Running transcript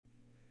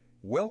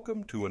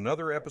Welcome to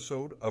another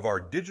episode of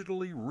our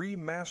digitally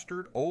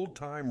remastered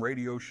old-time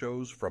radio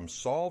shows from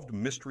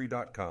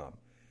SolvedMystery.com.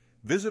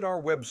 Visit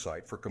our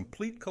website for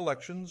complete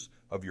collections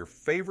of your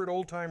favorite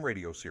old-time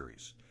radio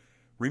series.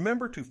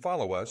 Remember to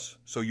follow us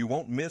so you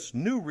won't miss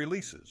new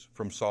releases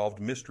from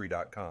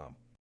SolvedMystery.com.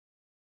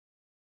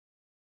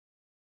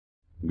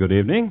 Good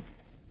evening.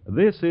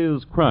 This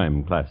is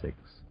Crime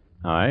Classics.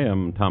 I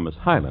am Thomas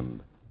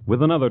Hyland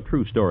with another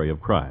true story of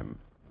crime.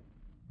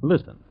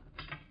 Listen.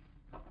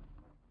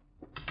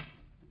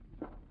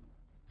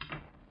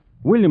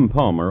 William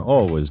Palmer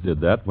always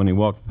did that when he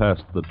walked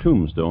past the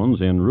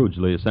tombstones in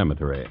Rugeley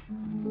Cemetery.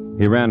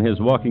 He ran his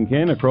walking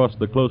cane across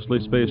the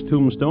closely spaced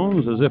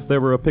tombstones as if they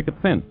were a picket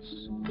fence.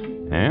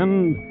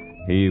 And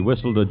he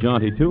whistled a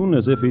jaunty tune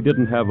as if he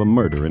didn't have a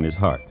murder in his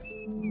heart.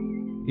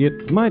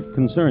 It might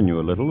concern you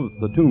a little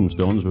that the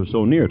tombstones were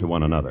so near to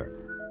one another.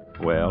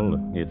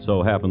 Well, it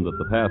so happened that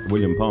the path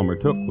William Palmer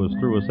took was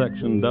through a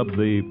section dubbed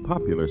the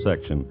popular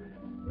section,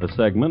 a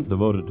segment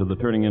devoted to the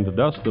turning into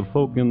dust of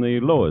folk in the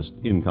lowest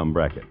income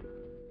bracket.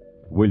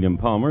 William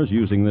Palmer's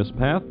using this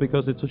path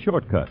because it's a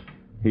shortcut.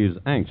 He's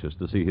anxious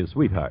to see his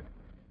sweetheart.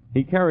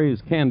 He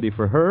carries candy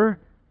for her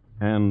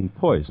and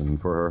poison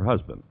for her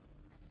husband.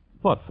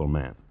 Thoughtful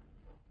man.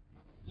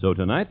 So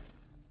tonight,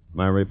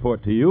 my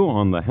report to you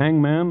on the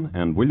Hangman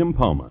and William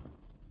Palmer.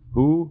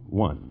 Who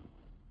won?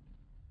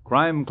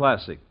 Crime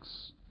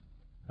Classics,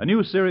 a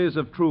new series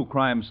of true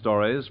crime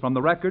stories from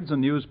the records and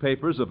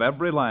newspapers of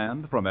every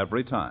land from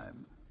every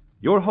time.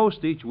 Your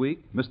host each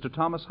week, Mr.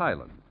 Thomas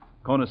Hyland,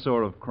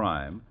 connoisseur of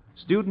crime,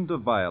 student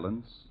of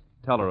violence,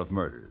 teller of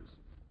murders.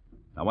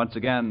 Now, once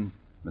again,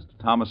 Mr.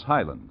 Thomas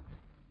Hyland.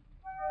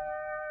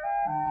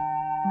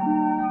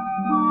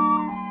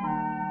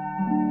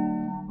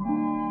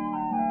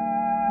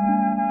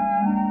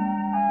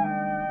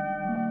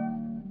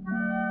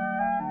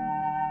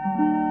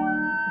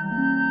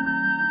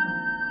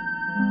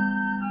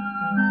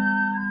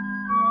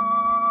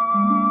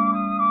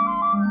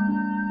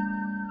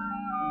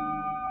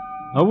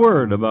 A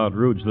word about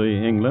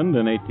Rugeley, England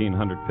in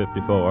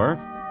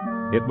 1854.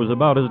 It was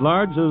about as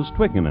large as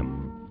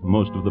Twickenham.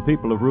 Most of the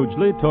people of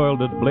Rugeley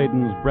toiled at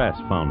Bladen's Brass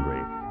Foundry,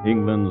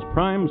 England's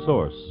prime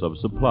source of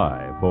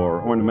supply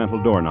for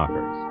ornamental door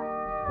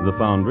knockers. The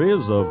foundries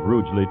of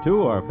Rugeley,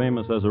 too, are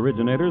famous as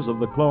originators of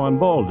the claw and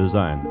ball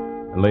design,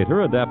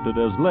 later adapted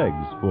as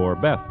legs for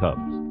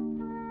bathtubs.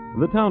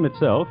 The town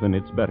itself, in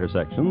its better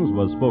sections,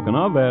 was spoken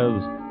of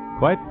as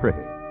quite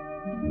pretty.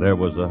 There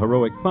was a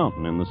heroic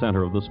fountain in the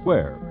center of the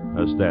square,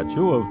 a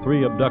statue of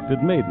 3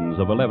 abducted maidens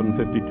of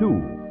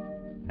 1152.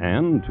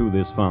 And to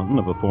this fountain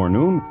of a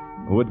forenoon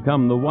would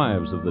come the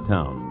wives of the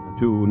town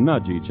to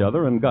nudge each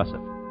other and gossip.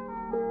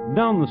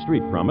 Down the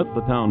street from it,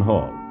 the town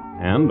hall,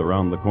 and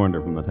around the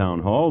corner from the town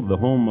hall, the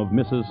home of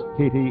Mrs.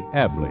 Katie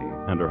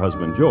Abley and her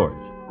husband George.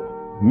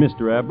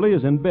 Mr. Abley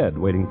is in bed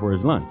waiting for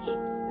his lunch,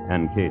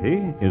 and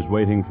Katie is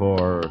waiting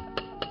for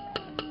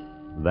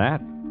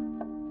that.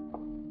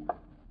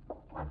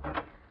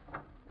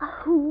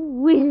 Oh,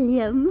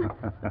 William.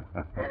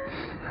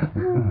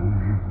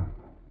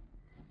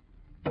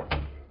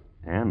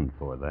 And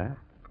for that.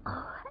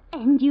 Oh,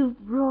 and you've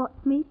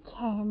brought me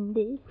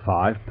candy.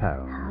 £5.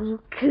 Oh,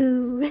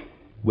 cool.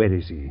 Where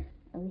is he?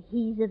 Oh,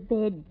 he's a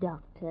bed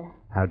doctor.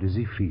 How does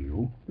he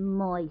feel?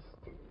 Moist.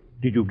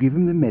 Did you give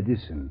him the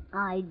medicine?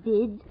 I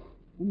did.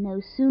 And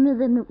no sooner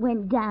than it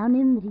went down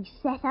him that he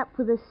sat up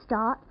with a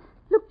start,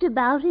 looked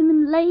about him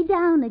and lay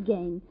down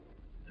again.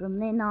 From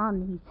then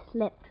on, he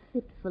slept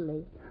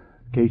fitfully.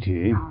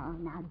 Katie. Oh,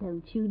 now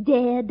don't you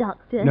dare,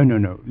 Doctor.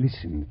 No.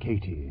 Listen,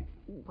 Katie.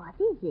 What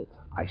is it?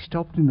 I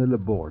stopped in the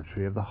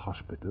laboratory of the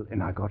hospital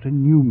and I got a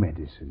new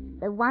medicine.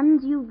 The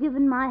ones you've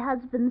given my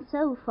husband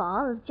so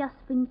far have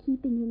just been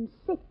keeping him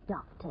sick,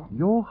 Doctor.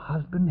 Your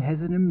husband has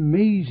an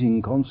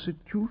amazing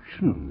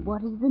constitution.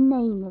 What is the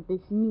name of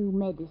this new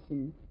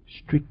medicine?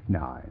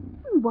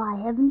 Strychnine.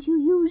 Why haven't you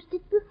used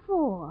it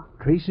before?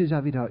 Traces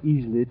of it are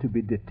easily to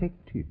be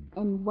detected.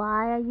 And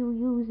why are you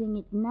using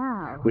it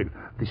now? Well,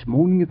 this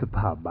morning at the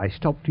pub, I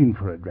stopped in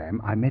for a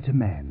dram. I met a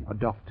man, a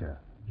doctor.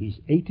 He's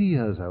 80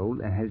 years old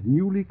and has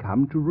newly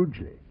come to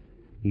Rugeley.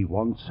 He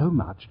wants so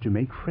much to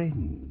make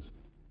friends.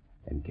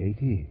 And,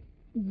 Katie?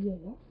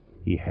 Yes?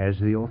 He has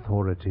the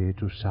authority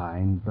to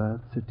sign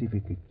birth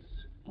certificates.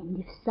 And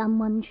if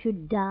someone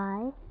should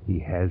die?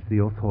 He has the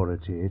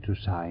authority to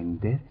sign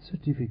death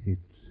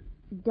certificates.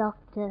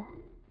 Doctor?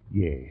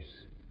 Yes?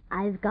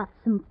 I've got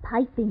some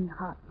piping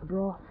hot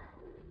broth.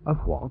 Of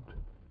what?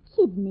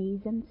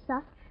 Kidneys and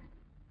such.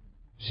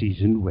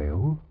 Seasoned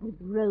well? With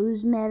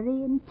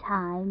rosemary and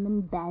thyme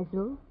and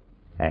basil.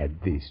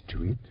 Add this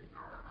to it.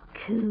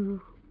 Cool.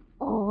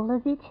 All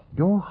of it?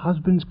 Your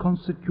husband's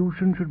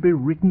constitution should be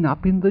written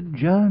up in the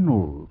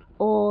journal.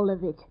 All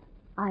of it.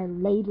 I'll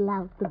ladle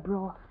out the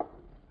broth.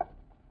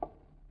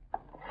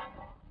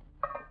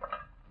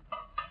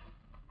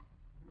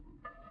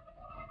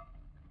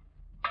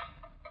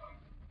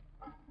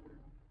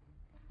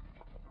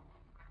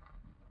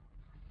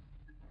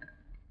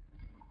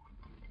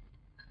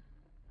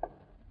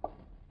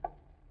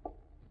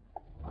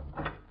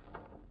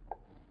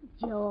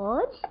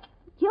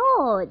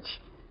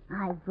 George,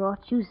 I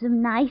brought you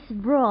some nice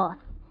broth.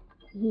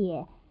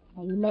 Here,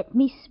 now you let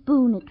me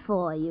spoon it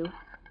for you.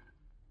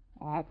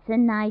 That's a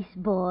nice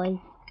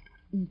boy.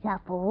 Eat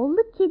up all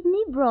the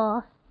kidney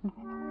broth.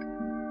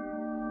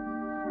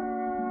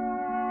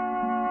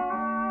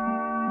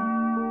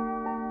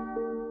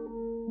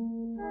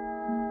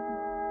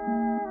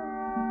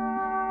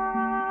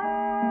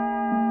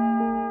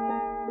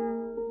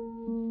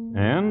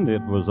 And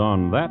it was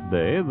on that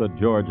day that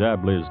George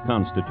Abley's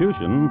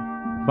constitution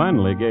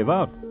finally gave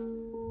out.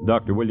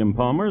 Dr. William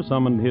Palmer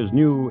summoned his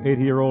new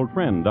 80-year-old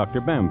friend,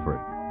 Dr. Bamford,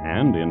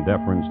 and in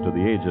deference to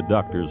the aged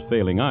doctor's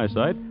failing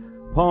eyesight,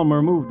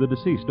 Palmer moved the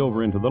deceased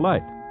over into the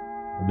light.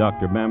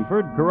 Dr.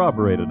 Bamford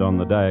corroborated on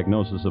the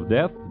diagnosis of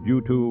death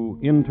due to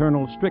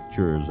internal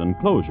strictures and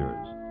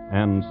closures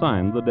and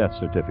signed the death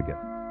certificate.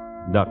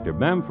 Dr.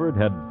 Bamford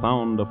had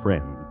found a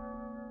friend.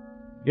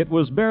 It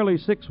was barely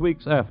 6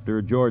 weeks after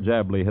George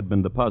Abley had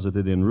been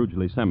deposited in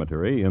Rugeley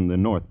Cemetery in the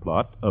North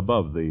Plot,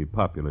 above the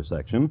popular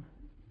section,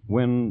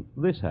 when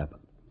this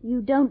happened.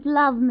 You don't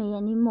love me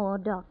anymore,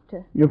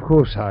 Doctor. Of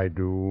course I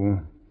do.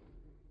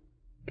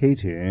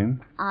 Katie?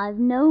 I've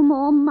no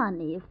more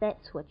money, if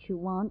that's what you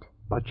want.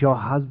 But your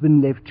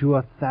husband left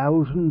you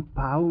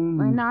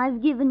 £1,000. And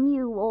I've given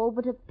you all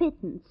but a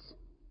pittance.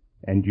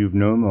 And you've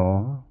no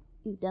more?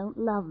 You don't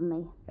love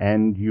me.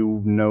 And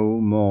you've no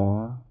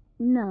more?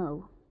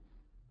 No.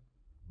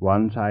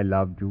 Once I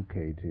loved you,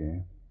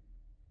 Katie,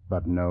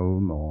 but no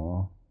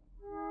more.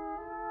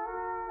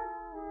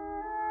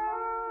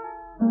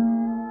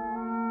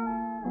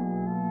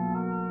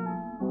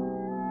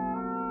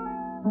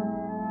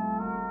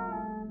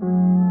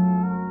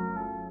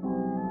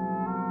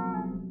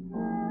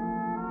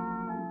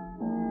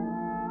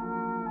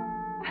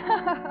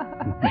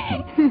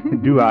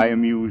 Do I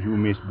amuse you,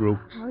 Miss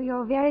Brooks? Oh,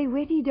 you're very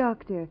witty,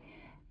 Doctor.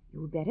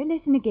 You'd better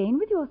listen again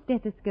with your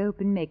stethoscope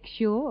and make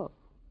sure.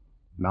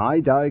 My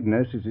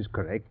diagnosis is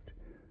correct.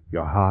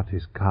 Your heart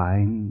is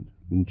kind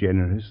and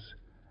generous,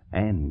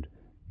 and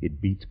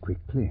it beats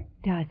quickly.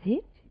 Does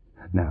it?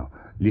 Now,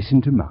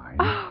 listen to mine.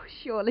 Oh,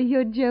 surely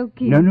you're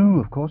joking.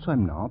 No, of course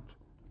I'm not.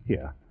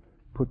 Here,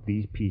 put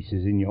these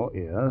pieces in your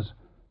ears.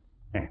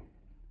 And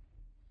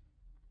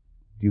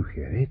do you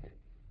hear it?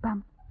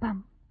 Bum,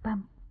 bum,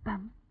 bum,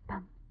 bum,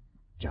 bum.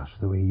 Just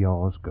the way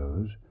yours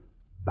goes.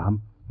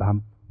 Bump,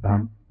 bump,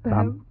 bump,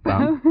 bump,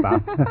 bump,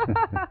 bump.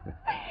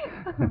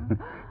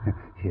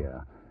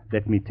 Here,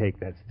 let me take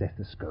that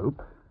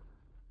stethoscope.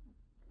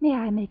 May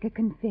I make a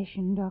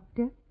confession,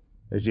 Doctor?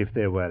 As if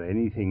there were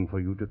anything for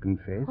you to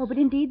confess. Oh, but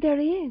indeed there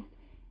is.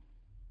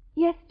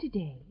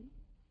 Yesterday,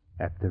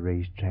 At the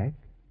racetrack?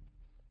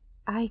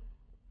 I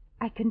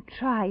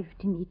contrived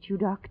to meet you,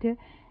 Doctor.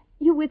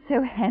 You were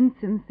so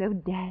handsome, so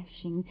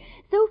dashing,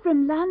 so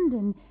from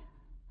London.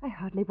 I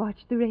hardly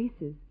watched the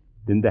races.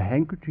 Then the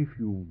handkerchief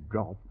you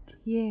dropped.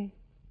 Yes.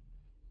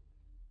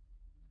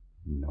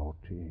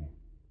 Naughty.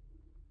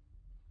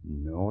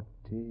 Naughty,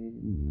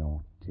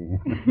 naughty.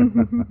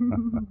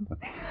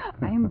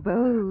 I'm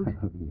bold.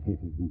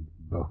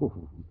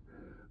 Bold.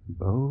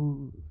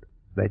 Bold.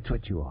 That's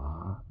what you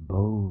are.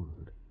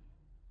 Bold.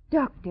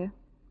 Doctor,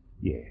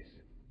 Yes.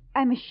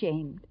 I'm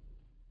ashamed.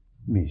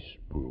 Miss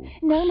Brooks.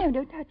 No,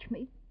 don't touch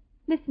me.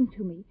 Listen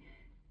to me.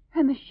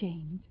 I'm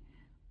ashamed.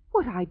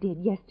 What I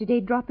did yesterday,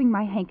 dropping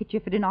my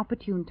handkerchief at an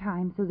opportune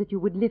time so that you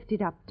would lift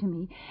it up to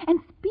me, and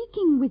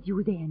speaking with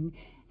you then,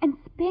 and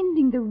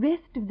spending the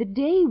rest of the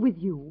day with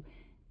you,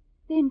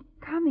 then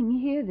coming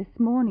here this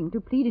morning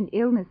to plead an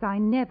illness I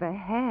never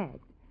had.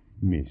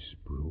 Miss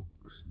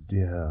Brooks.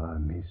 Dear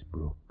Miss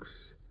Brooks.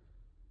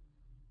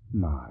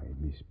 My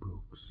Miss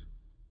Brooks.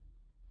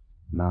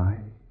 My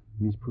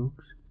Miss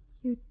Brooks?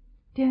 You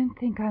don't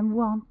think I'm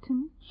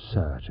wanton?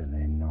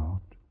 Certainly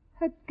not.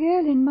 A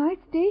girl in my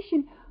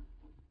station.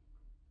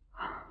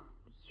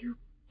 You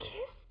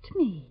kissed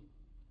me.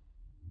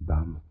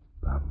 Bum,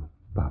 bum,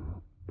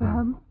 bum,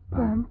 Bum,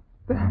 bum,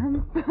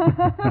 bum.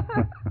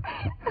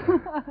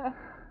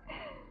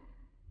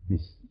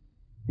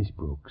 Miss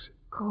Brooks,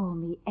 Call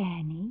me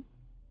Annie.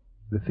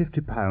 the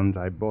 £50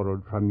 I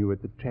borrowed from you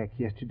at the track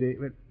yesterday,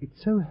 well, it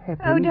so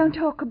happened... Oh, don't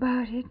talk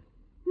about it.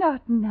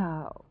 Not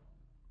now.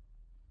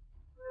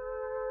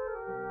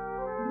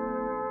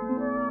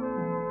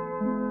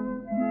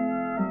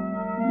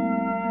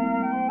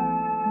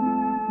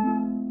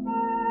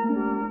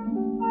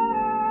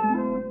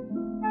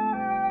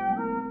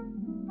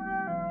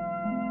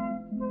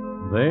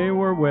 They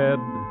were wed,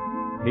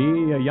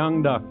 he a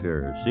young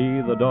doctor,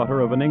 she the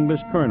daughter of an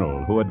English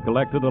colonel who had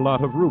collected a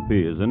lot of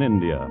rupees in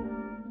India.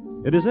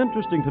 It is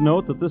interesting to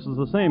note that this is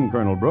the same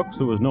Colonel Brooks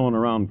who was known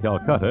around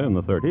Calcutta in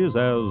the 30s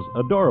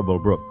as Adorable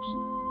Brooks,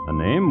 a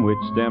name which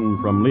stemmed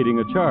from leading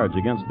a charge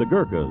against the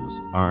Gurkhas,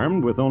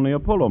 armed with only a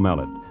polo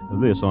mallet,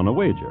 this on a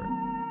wager.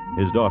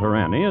 His daughter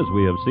Annie, as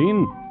we have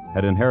seen,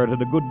 had inherited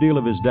a good deal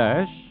of his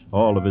dash,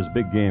 all of his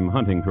big game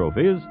hunting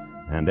trophies,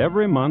 and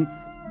every month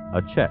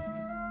a check.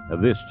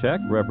 This check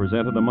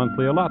represented a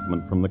monthly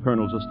allotment from the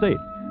colonel's estate,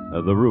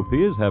 the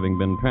rupees having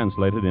been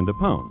translated into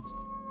pounds.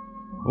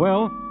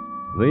 Well,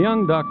 The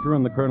young doctor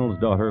and the colonel's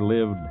daughter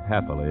lived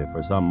happily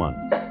for some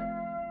months.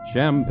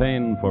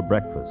 Champagne for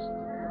breakfast.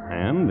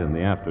 And in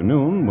the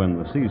afternoon, when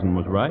the season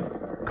was right,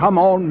 Come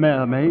on,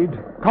 mermaid.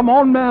 Come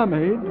on,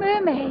 mermaid.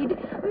 Mermaid!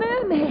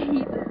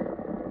 Mermaid!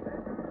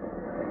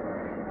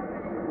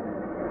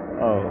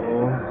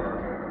 Oh,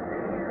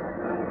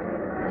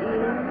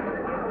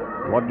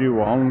 Dear. what do you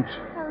want?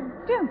 Oh,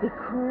 don't be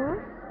cross.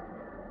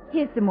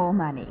 Here's some more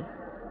money.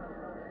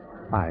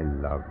 I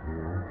love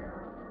you.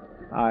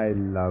 I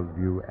love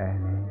you,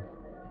 Annie.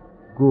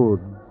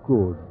 Good,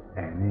 good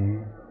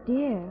Annie.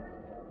 Dear,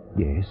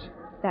 Yes,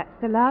 that's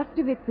the last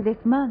of it for this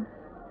month.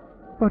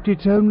 but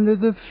it's only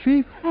the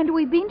 5th. And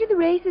we've been to the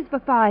races for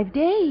 5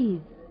 days.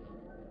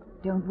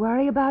 Don't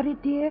worry about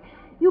it, dear.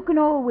 You can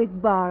always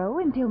borrow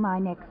until my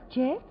next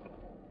check.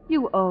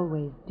 You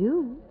always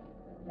do.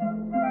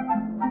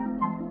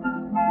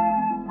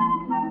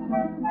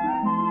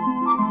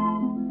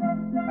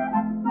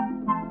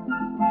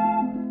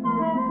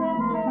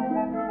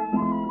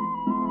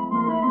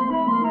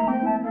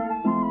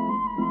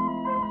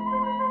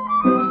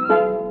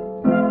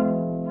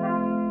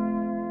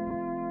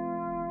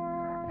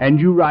 And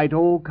you write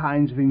all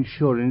kinds of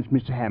insurance,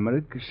 Mr.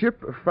 Hammerich?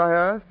 Ship,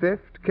 fire,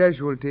 theft,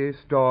 casualty,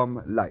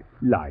 storm, life.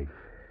 Life.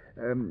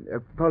 A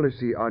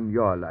policy on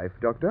your life,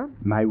 Doctor?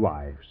 My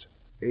wife's.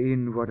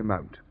 In what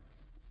amount?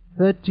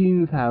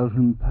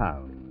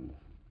 £13,000.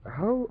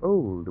 How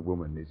old a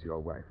woman is your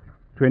wife?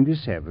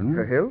 27.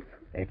 Her health?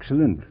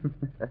 Excellent.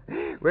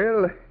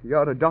 Well,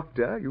 you're a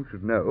doctor. You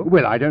should know.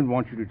 Well, I don't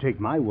want you to take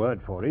my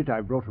word for it.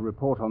 I brought a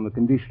report on the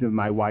condition of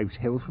my wife's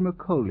health from a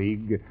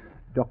colleague,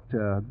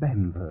 Dr.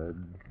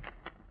 Bamford.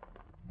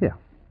 Here.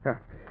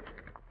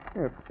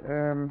 Yes,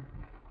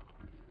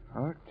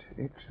 heart,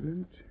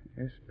 excellent.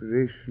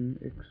 Aspiration,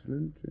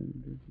 excellent.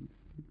 And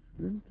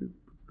excellent.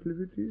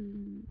 Proclivity.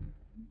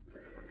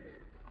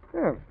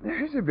 Oh,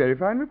 that's a very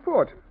fine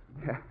report.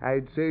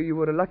 I'd say you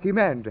were a lucky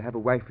man to have a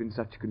wife in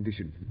such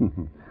condition.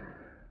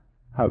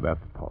 How about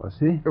the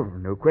policy? Oh,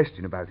 no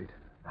question about it.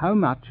 How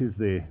much is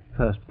the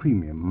first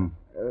premium?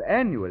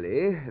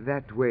 Annually,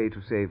 that way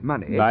to save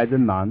money. By the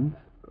month?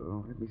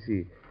 Oh, let me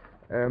see.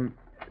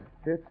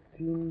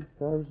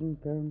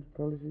 £13,000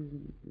 policies.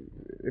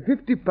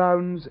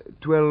 £50,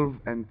 12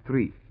 and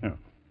 3. Oh.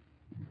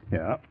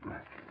 Yeah.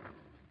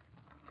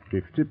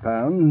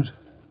 £50,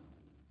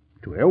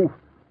 12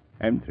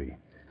 and 3.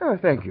 Oh,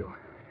 thank you.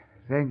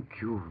 Thank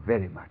you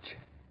very much.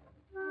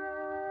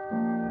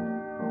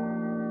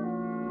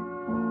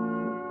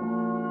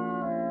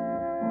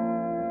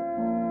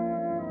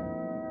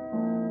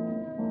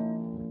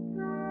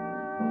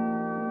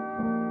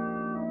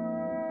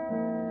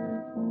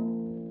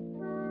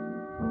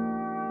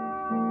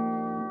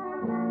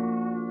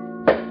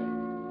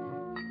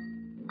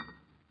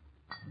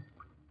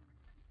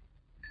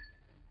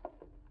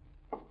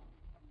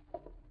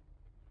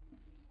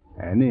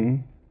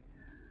 Annie.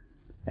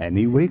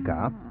 Annie, wake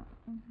up.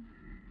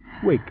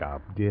 Wake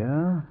up,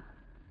 dear.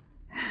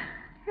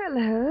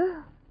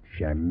 Hello.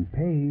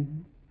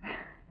 Champagne.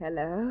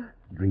 Hello.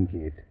 Drink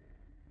it.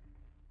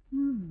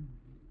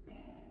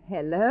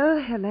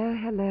 Hello, hello,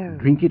 hello.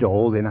 Drink it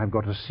all, then I've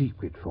got a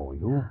secret for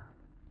you.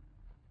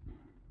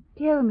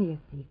 Tell me a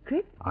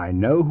secret. I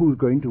know who's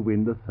going to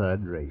win the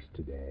third race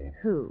today.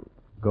 Who?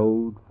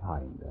 Gold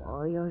Finder.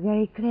 Oh, you're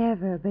very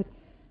clever, but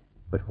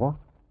But what?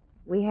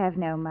 we have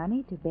no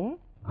money to bet.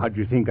 How do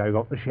you think I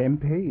got the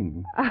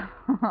champagne?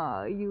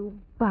 Oh, you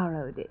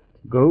borrowed it.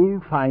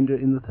 Gold Finder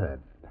in the third.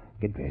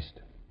 Get dressed.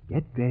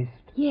 Get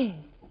dressed. Yes.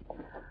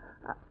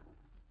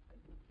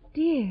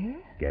 Dear,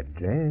 Get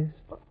dressed.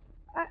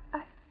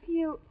 I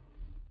feel...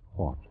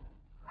 What?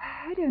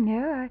 I don't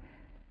know.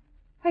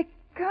 I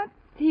can't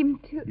seem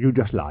to... You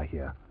just lie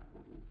here.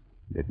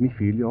 Let me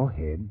feel your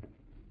head.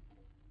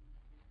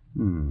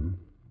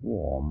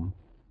 Warm.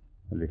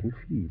 A little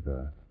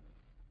fever.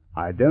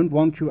 I don't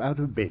want you out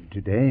of bed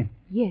today.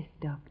 Yes,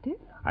 Doctor.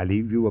 I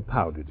leave you a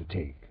powder to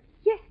take.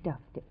 Yes,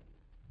 Doctor.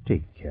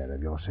 Take care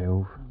of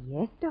yourself.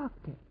 Yes,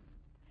 Doctor.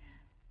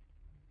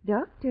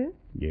 Doctor,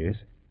 Yes,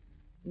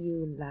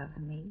 you love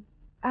me.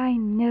 I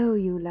know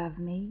you love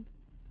me.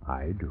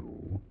 I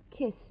do.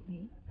 Kiss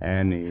me.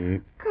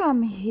 Annie.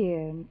 Come here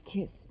and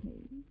kiss me.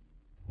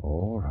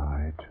 All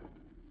right.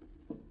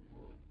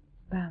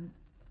 Bum,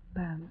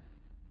 bum,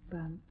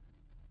 bum,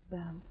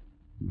 bum,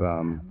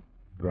 Bum,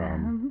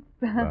 bum,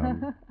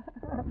 bum,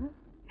 bum.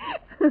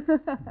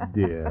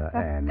 Dear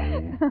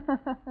Annie.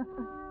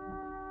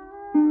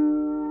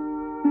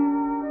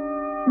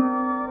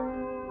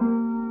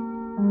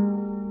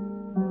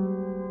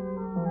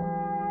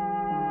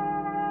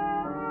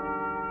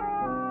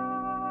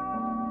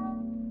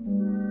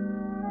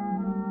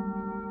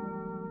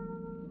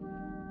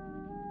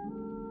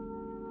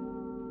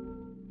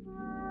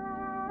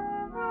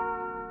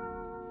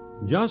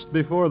 just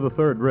before the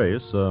third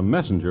race, a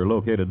messenger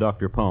located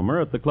Dr. Palmer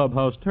at the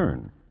clubhouse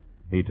turn.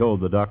 He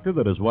told the doctor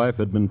that his wife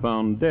had been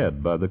found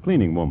dead by the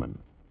cleaning woman.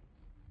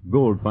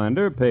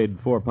 Goldfinder paid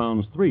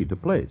 £4.3 to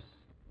place.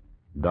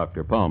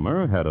 Dr.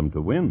 Palmer had him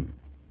to win.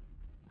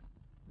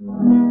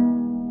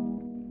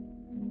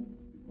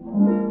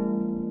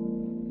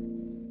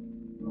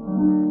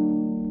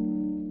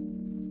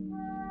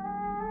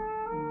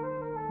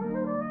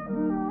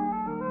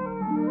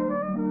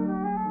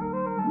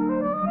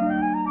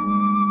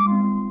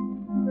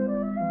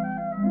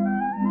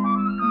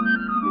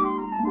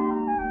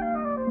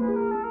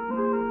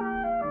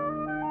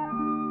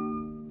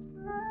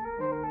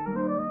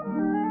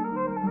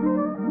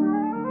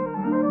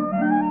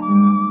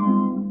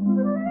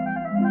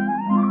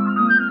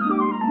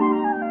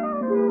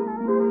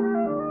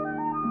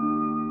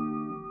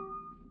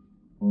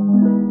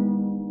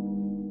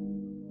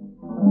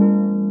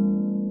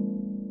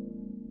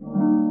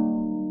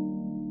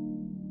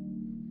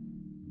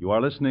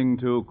 are listening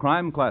to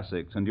Crime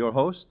Classics and your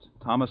host,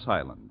 Thomas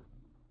Hyland.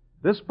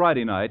 This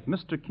Friday night,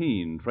 Mr.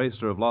 Keene,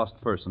 tracer of lost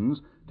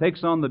persons,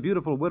 takes on the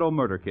beautiful widow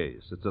murder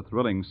case. It's a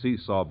thrilling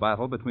seesaw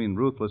battle between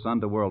ruthless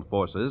underworld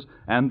forces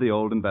and the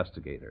old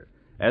investigator,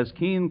 as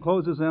Keene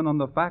closes in on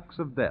the facts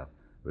of death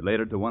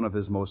related to one of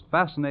his most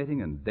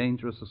fascinating and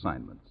dangerous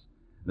assignments.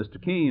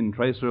 Mr. Keene,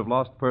 tracer of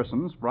lost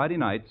persons, Friday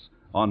nights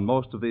on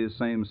most of these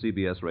same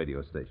CBS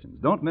radio stations.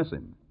 Don't miss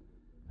him.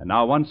 And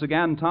now, once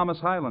again, Thomas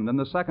Hyland in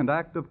the second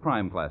act of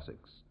Crime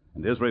Classics,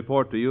 and his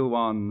report to you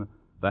on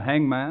the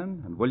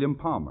Hangman and William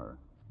Palmer,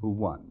 who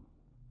won.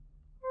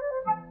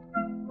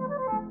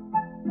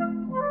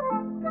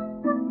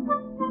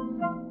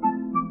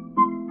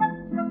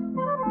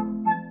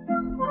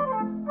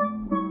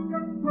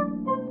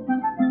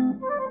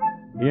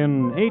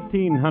 In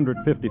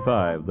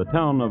 1855, the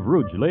town of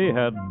Rugeley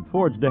had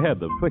forged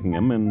ahead of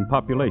Twickenham in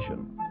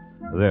population.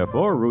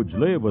 Therefore,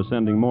 Rugeley was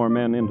sending more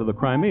men into the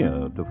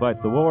Crimea to fight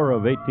the war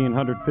of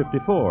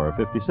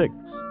 1854-56.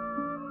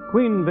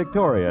 Queen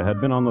Victoria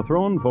had been on the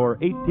throne for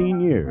 18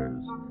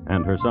 years,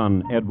 and her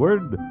son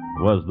Edward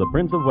was the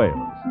Prince of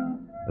Wales.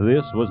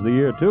 This was the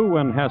year, too,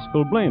 when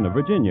Haskell Blaine of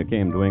Virginia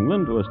came to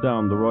England to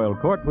astound the royal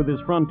court with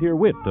his frontier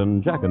wit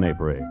and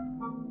jackanapery.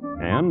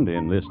 And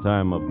in this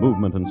time of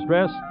movement and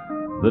stress,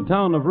 the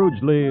town of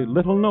Rugeley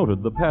little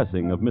noted the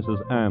passing of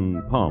Mrs.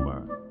 Ann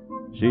Palmer.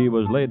 She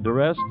was laid to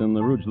rest in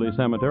the Rugeley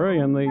Cemetery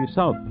in the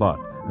South Plot,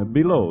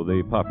 below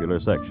the popular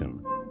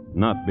section.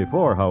 Not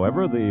before,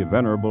 however, the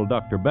venerable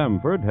Dr.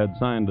 Bamford had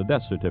signed a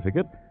death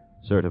certificate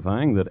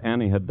certifying that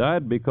Annie had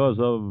died because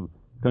of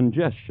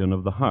congestion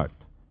of the heart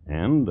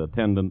and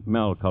attendant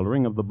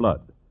malcoloring of the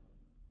blood.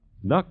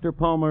 Dr.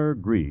 Palmer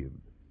grieved,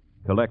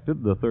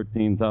 collected the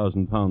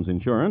 13,000 pounds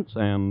insurance,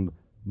 and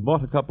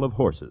bought a couple of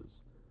horses.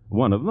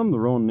 One of them, the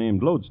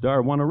roan-named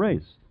Lodestar, won a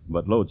race,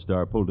 but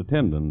Lodestar pulled a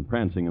tendon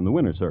prancing in the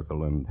winner's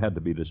circle and had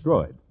to be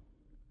destroyed.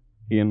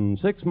 In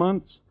 6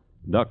 months,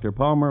 Dr.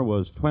 Palmer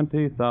was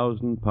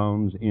 20,000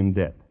 pounds in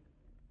debt.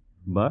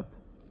 But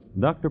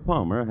Dr.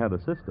 Palmer had a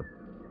system.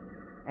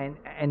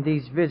 And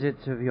these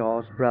visits of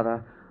yours,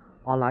 brother,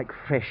 are like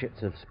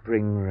freshets of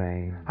spring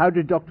rain. How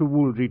did Dr.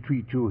 Woolsey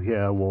treat you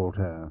here,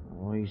 Walter?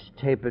 Oh, he's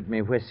tapered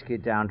me whiskey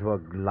down to a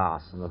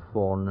glass in the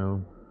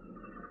forenoon.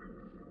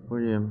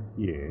 William.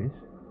 Yes?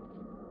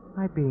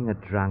 My being a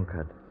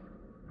drunkard,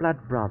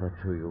 blood brother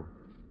to you,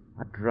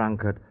 a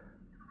drunkard.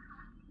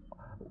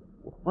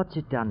 What's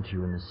it done to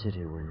you in the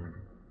city, William?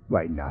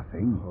 Why,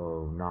 nothing.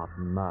 Oh, not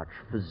much.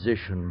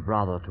 Physician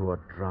brother to a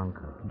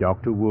drunkard.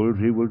 Dr.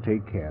 Woolsey will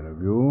take care of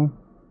you.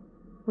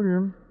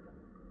 William,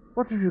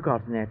 what have you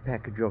got in that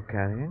package you're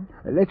carrying?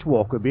 Let's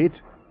walk a bit.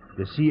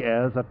 The sea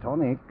air's a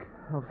tonic.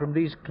 Oh, from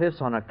these cliffs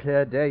on a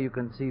clear day you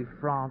can see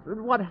France.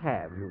 What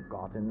have you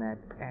got in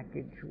that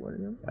package,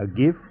 William? A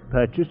gift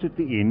purchased at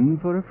the inn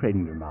for a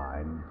friend of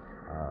mine.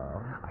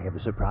 Oh. I have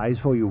a surprise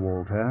for you,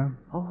 Walter.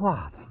 Oh,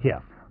 what?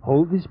 Here,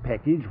 hold this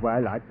package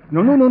while I...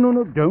 No,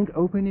 don't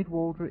open it,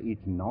 Walter.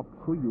 It's not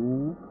for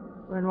you.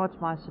 Then what's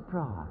my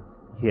surprise?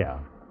 Here,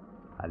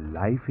 a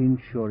life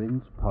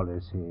insurance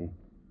policy.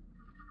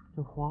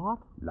 The what?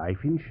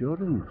 Life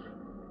insurance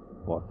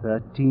for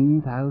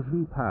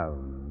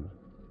 £13,000.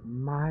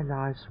 My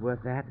life's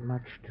worth that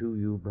much to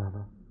you,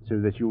 brother. So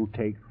that you'll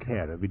take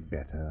care of it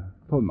better,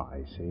 for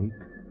my sake.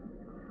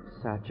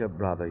 Such a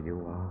brother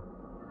you are.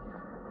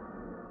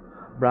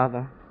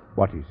 Brother.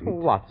 What is it?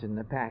 What's in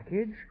the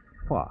package?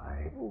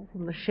 Why? Oh,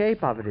 from the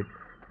shape of it, it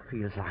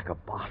feels like a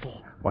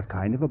bottle. What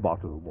kind of a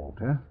bottle,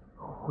 Walter?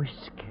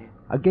 Whiskey.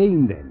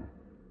 Again, then.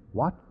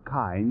 What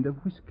kind of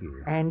whiskey?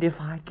 And if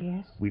I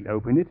guess? We'll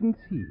open it and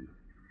see.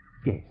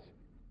 Guess.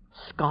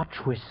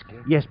 Scotch whiskey.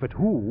 Yes, but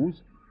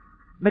whose?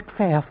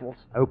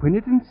 McPhairfield's. Open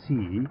it and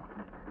see.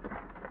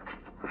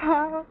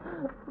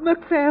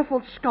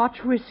 McPhairfield's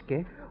Scotch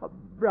whiskey.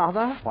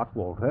 Brother. What,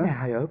 Walter? May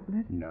I open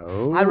it?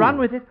 No. I run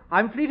with it.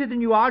 I'm fleeter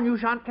than you are, and you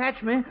shan't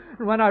catch me.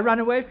 And when I run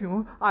away from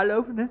you, I'll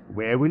open it.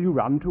 Where will you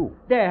run to?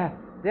 There,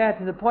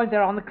 to the point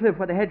there on the cliff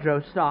where the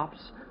hedgerow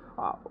stops.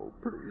 Oh,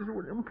 please,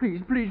 William,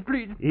 please.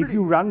 If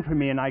you run from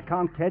me and I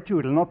can't catch you,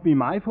 it'll not be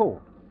my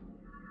fault.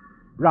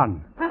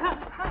 Run.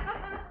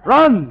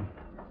 Run!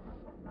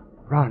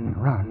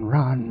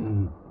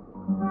 Run.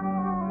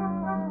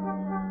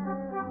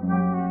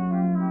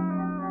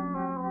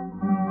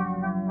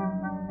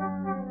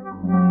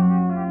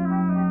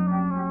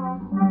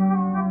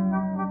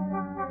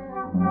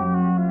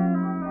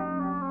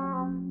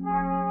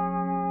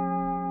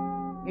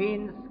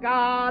 In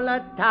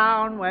Scarlet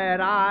Town,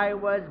 where I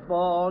was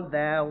born,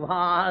 there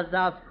was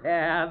a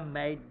fair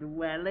maid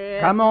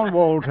dwelling. Come on,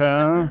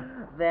 Walter.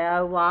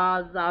 There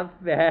was a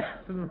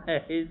fair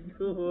maid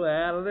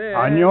dwelling.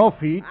 On your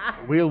feet.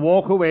 We'll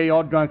walk away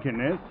your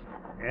drunkenness.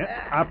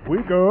 Up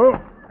we go.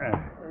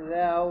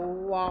 There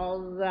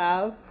was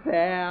a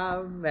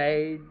fair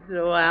maid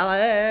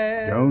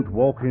dwelling. Don't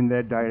walk in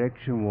that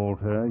direction,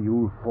 Walter.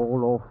 You'll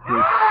fall off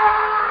the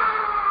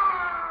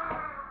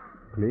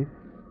cliff.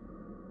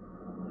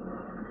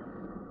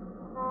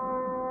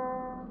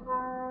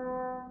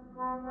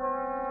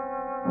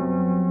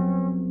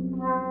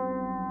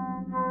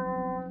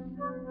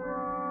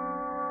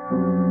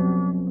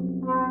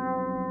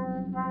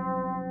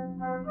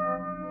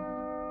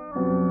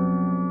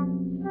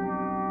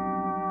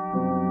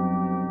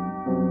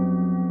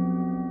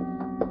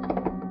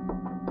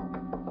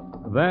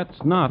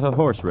 That's not a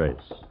horse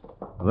race.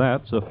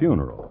 That's a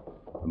funeral.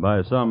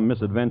 By some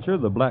misadventure,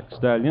 the black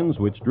stallions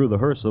which drew the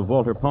hearse of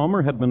Walter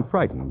Palmer had been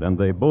frightened, and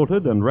they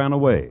bolted and ran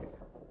away.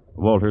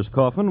 Walter's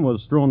coffin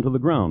was thrown to the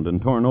ground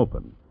and torn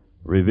open,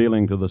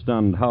 revealing to the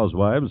stunned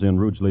housewives in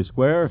Rugeley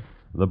Square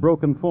the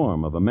broken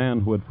form of a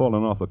man who had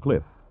fallen off a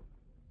cliff.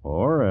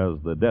 Or, as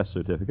the death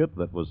certificate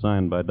that was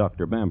signed by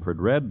Dr. Bamford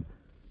read,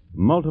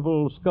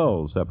 multiple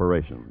skull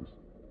separations.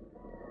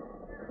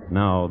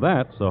 Now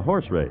that's a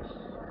horse race.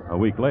 A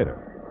week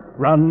later.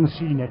 Run,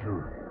 Sea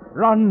Nettle.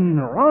 Run,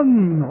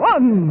 run,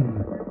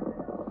 run!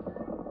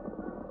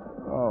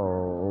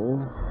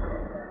 Oh.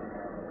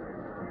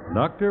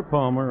 Dr.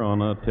 Palmer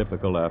on a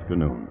typical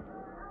afternoon.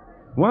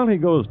 While he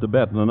goes to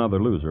bet on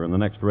another loser in the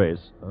next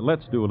race,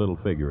 let's do a little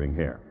figuring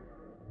here.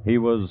 He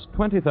was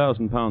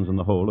 20,000 pounds in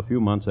the hole a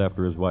few months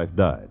after his wife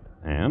died,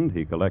 and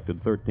he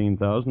collected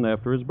 13,000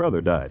 after his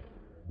brother died.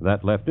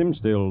 That left him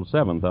still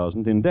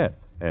 7,000 in debt,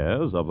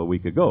 as of a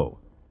week ago.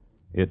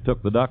 It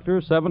took the doctor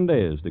 7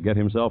 days to get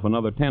himself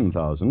another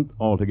 10,000,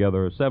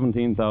 altogether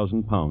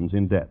 17,000 pounds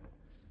in debt.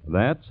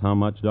 That's how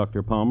much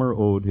Dr. Palmer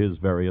owed his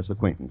various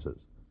acquaintances.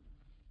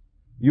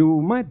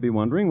 You might be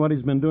wondering what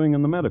he's been doing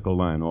in the medical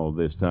line all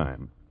this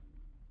time.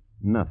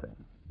 Nothing.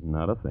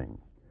 Not a thing.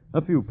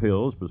 A few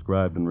pills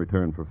prescribed in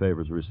return for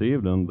favors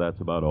received, and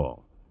that's about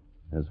all.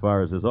 As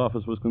far as his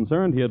office was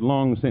concerned, he had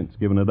long since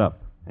given it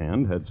up,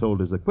 and had sold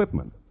his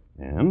equipment,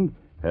 and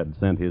had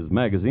sent his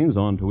magazines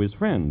on to his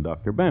friend,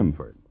 Dr.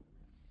 Bamford.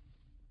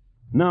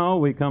 Now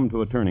we come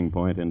to a turning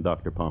point in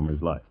Dr.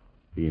 Palmer's life.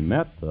 He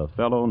met a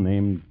fellow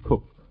named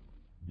Cook,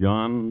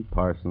 John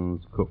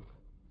Parsons Cook.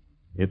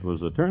 It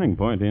was a turning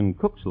point in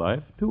Cook's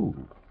life, too.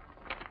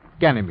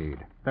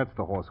 Ganymede. That's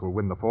the horse who'll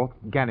win the 4th.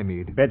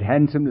 Ganymede. Bet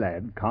handsome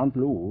lad, can't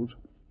lose.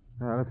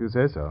 Well, if you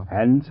say so.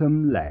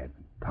 Handsome lad,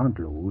 can't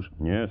lose.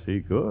 Yes,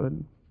 he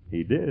could.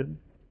 He did.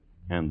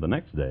 And the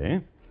next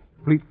day...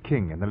 Fleet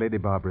King and the Lady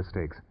Barbara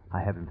Stakes.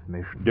 I have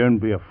information. Don't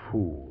be a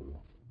fool.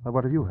 Well,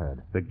 what have you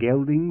heard? The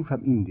gelding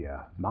from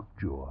India,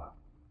 Mukjur.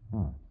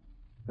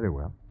 Very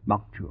well.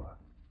 Mukjur.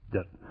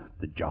 The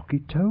jockey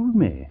told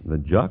me. The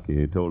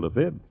jockey told a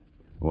fib.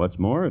 What's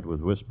more, it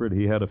was whispered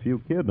he had a few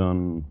kid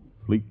on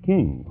Fleet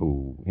King,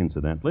 who,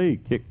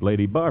 incidentally, kicked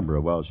Lady Barbara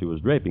while she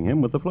was draping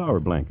him with the flower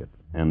blanket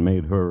and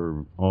made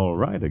her all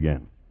right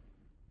again.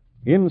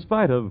 In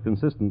spite of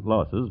consistent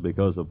losses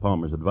because of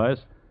Palmer's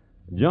advice,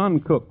 John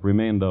Cook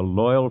remained a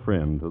loyal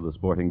friend to the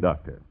sporting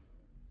doctor.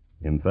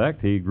 In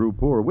fact, he grew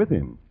poor with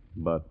him,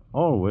 but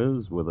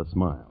always with a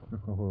smile.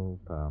 Oh,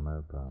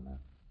 Palmer, Palmer.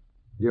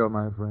 You're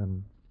my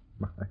friend.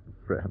 My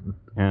friend.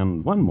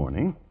 And one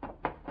morning...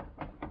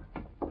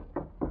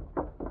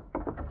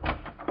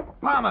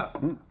 Palmer!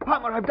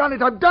 Palmer, I've done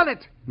it! I've done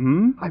it!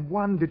 I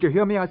won. Did you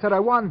hear me? I said I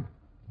won.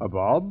 A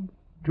bob?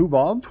 2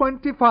 bob?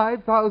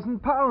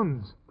 25,000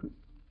 pounds.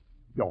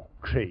 You're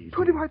crazy.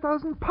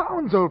 25,000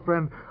 pounds, old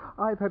friend.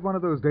 I've had one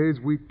of those days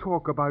we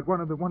talk about,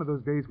 one of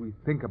those days we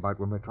think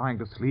about when we're trying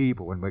to sleep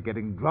or when we're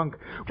getting drunk.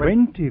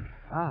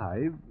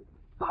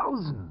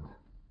 25,000?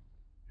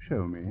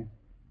 Show me.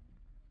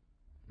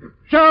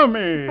 Show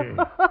me!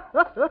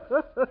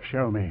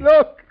 Show me.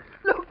 Look!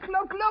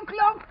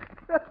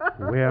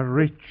 We're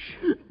rich.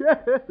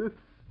 Yes.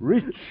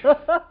 Rich.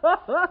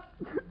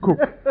 Cook.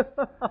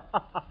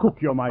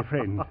 Cook, you're my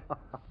friend.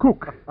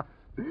 Cook.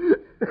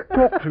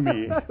 Talk to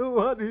me.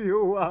 What do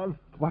you want?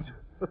 What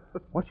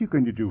are you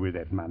going to do with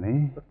that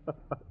money?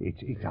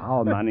 It's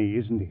our money,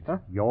 isn't it? Huh?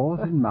 Yours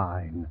and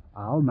mine.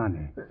 Our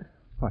money.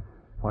 What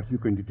are you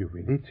going to do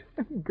with it?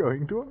 I'm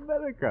going to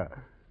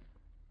America.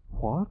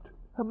 What?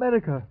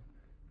 America.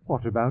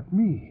 What about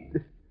me?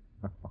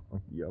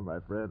 You're my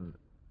friend.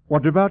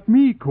 What about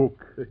me,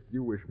 Cook?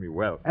 You wish me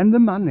well. And the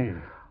money?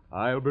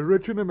 I'll be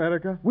rich in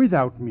America.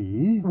 Without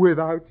me?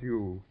 Without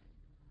you.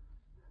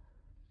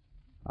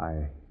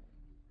 I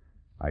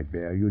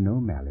bear you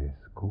no malice,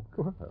 Cook.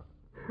 Well,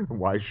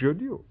 why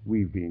should you?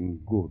 We've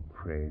been good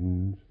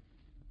friends.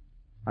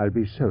 I'll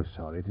be so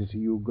sorry to see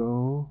you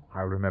go.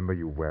 I'll remember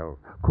you well.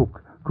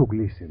 Cook,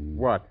 listen.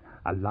 What?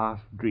 A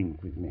last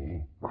drink with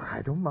me. Well,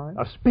 I don't mind.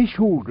 A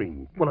special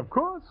drink. Well, of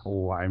course.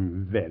 Oh,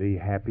 I'm very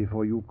happy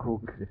for you,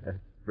 Cook. Yes,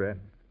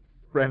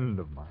 friend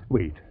of mine.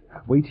 Wait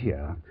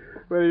here.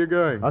 Where are you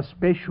going? A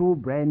special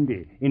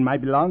brandy in my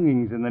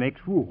belongings in the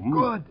next room.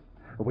 Good.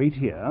 Wait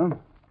here.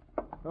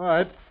 All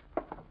right.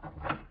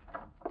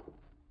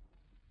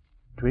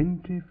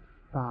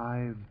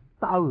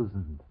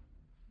 25,000.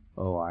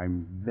 Oh,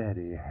 I'm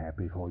very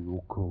happy for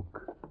you,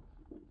 Cook.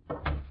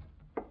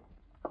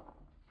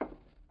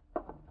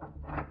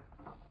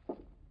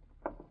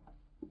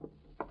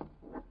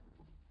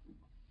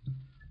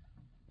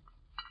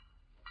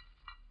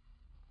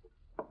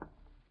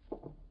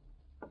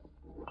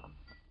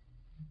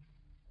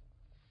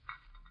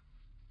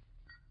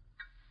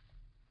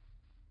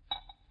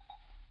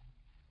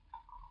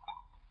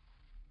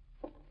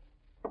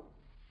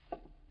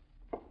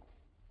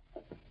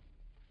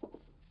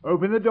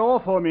 Open the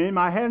door for me.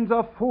 My hands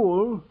are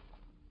full.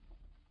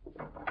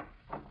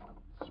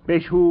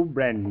 Special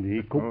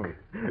brandy, Cook. Oh,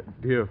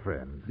 dear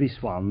friend.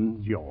 This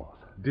one's yours.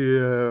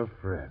 dear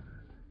friend.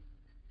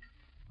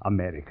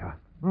 America.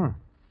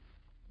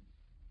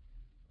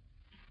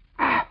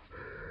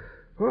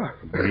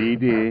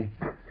 Greedy.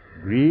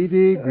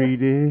 Greedy.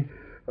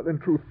 Well, in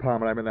truth,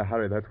 Palmer, I'm in a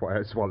hurry. That's why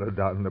I swallowed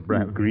down the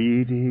brandy.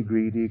 Greedy.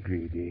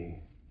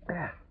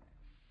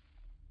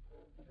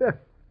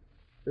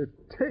 The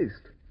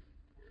taste.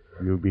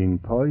 You've been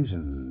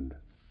poisoned.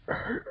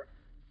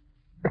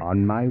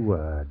 On my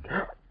word.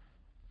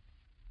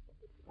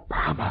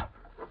 Palmer.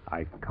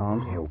 I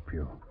can't help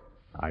you.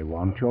 I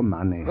want your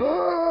money.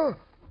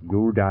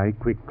 You'll die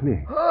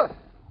quickly.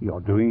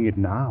 You're doing it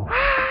now.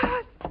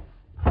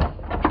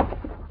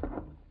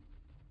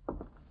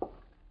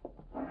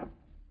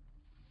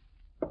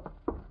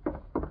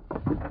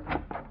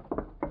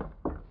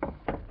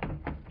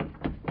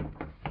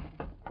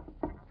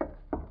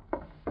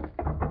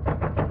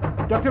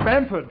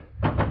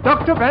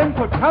 Dr.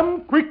 Bamford,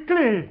 come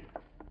quickly!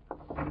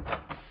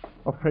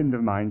 A friend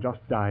of mine just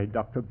died,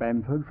 Dr.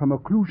 Bamford, from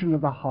occlusion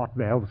of the heart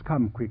valves.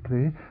 Come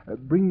quickly.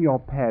 Bring your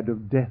pad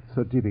of death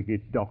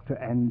certificate, Doctor,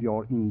 and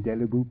your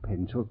indelible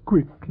pencil.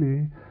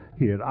 Quickly.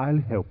 Here,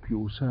 I'll help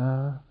you,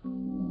 sir.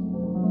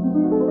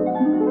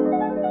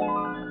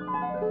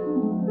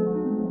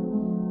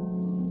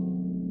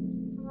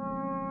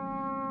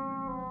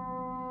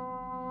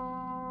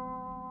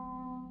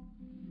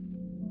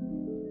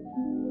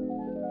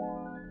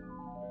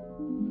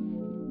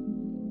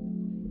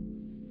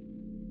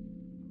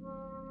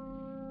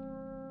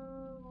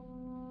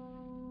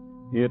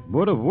 It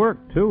would have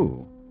worked,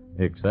 too,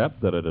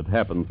 except that it had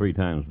happened 3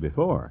 times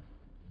before.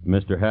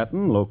 Mr.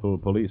 Hatton, local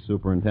police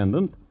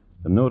superintendent,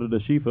 noted a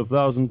sheaf of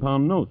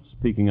 1,000-pound notes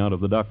peeking out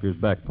of the doctor's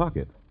back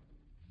pocket.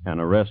 An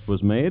arrest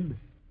was made,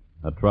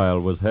 a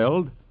trial was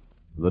held,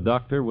 the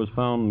doctor was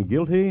found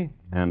guilty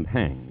and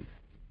hanged,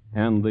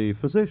 and the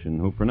physician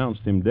who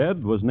pronounced him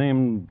dead was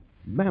named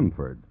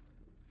Bamford.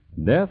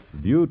 Death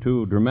due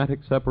to dramatic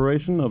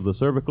separation of the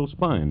cervical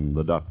spine,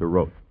 the doctor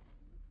wrote.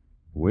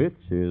 Which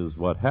is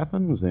what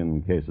happens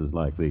in cases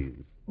like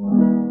these.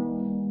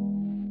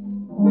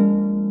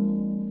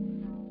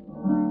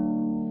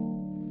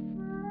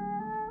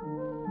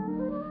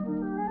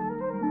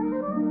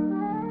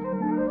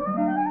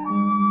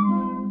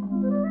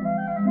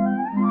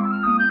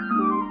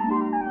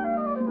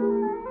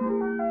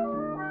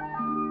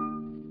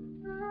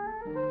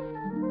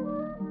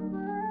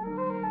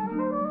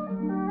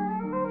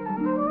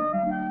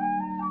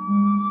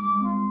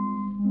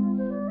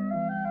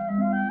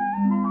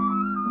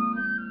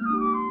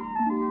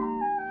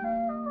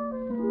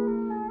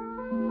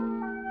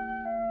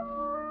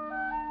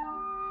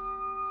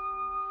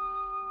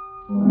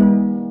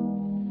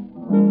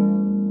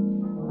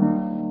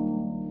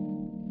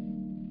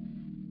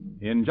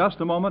 In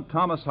just a moment,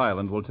 Thomas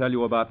Hyland will tell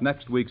you about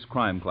next week's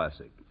crime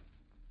classic.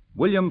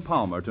 William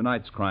Palmer,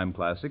 tonight's crime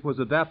classic, was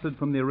adapted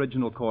from the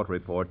original court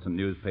reports and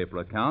newspaper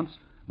accounts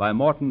by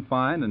Morton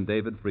Fine and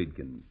David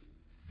Friedkin.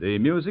 The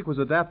music was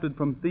adapted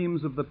from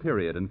themes of the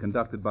period and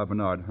conducted by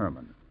Bernard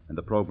Herrmann, and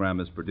the program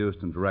is produced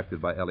and directed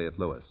by Elliott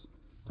Lewis.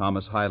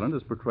 Thomas Hyland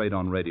is portrayed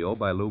on radio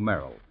by Lou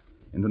Merrill.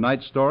 In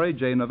tonight's story,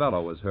 Jay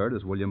Novello was heard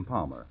as William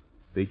Palmer.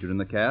 Featured in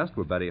the cast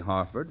were Betty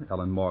Harford,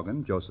 Ellen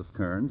Morgan, Joseph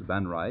Kearns,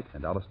 Ben Wright,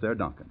 and Alistair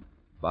Duncan.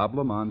 Bob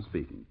Lamont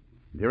speaking.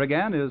 And here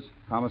again is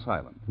Thomas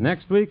Hyland.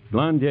 Next week,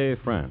 Blandier,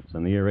 France,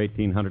 in the year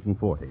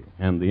 1840,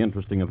 and the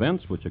interesting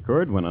events which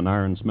occurred when an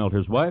iron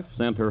smelter's wife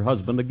sent her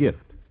husband a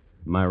gift.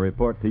 My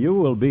report to you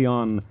will be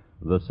on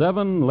the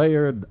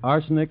 7-layered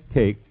arsenic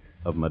cake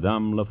of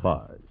Madame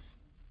Lafarge.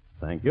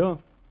 Thank you.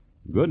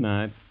 Good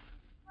night.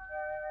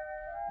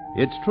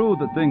 It's true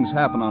that things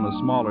happen on a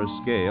smaller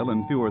scale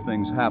and fewer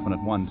things happen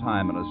at one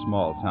time in a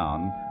small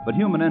town, but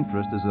human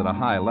interest is at a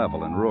high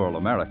level in rural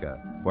America,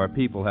 where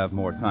people have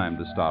more time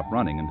to stop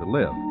running and to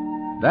live.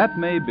 That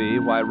may be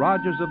why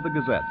Rogers of the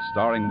Gazette,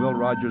 starring Will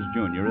Rogers,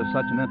 Jr., is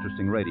such an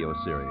interesting radio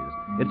series.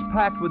 It's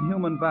packed with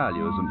human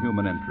values and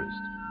human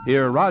interest.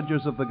 Hear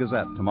Rogers of the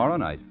Gazette tomorrow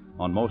night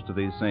on most of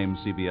these same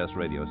CBS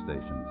radio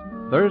stations.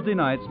 Thursday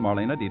nights,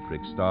 Marlena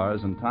Dietrich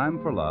stars in Time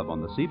for Love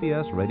on the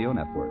CBS Radio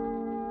Network.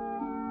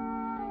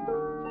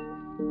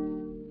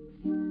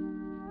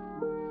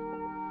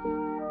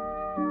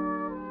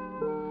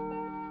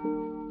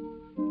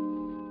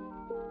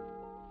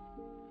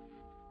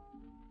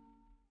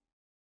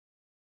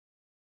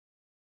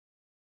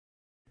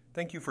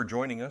 Thank you for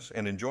joining us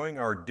and enjoying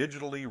our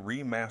digitally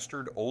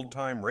remastered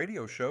old-time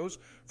radio shows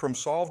from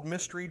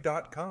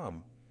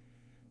SolvedMystery.com.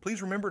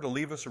 Please remember to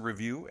leave us a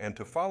review and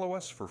to follow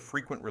us for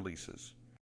frequent releases.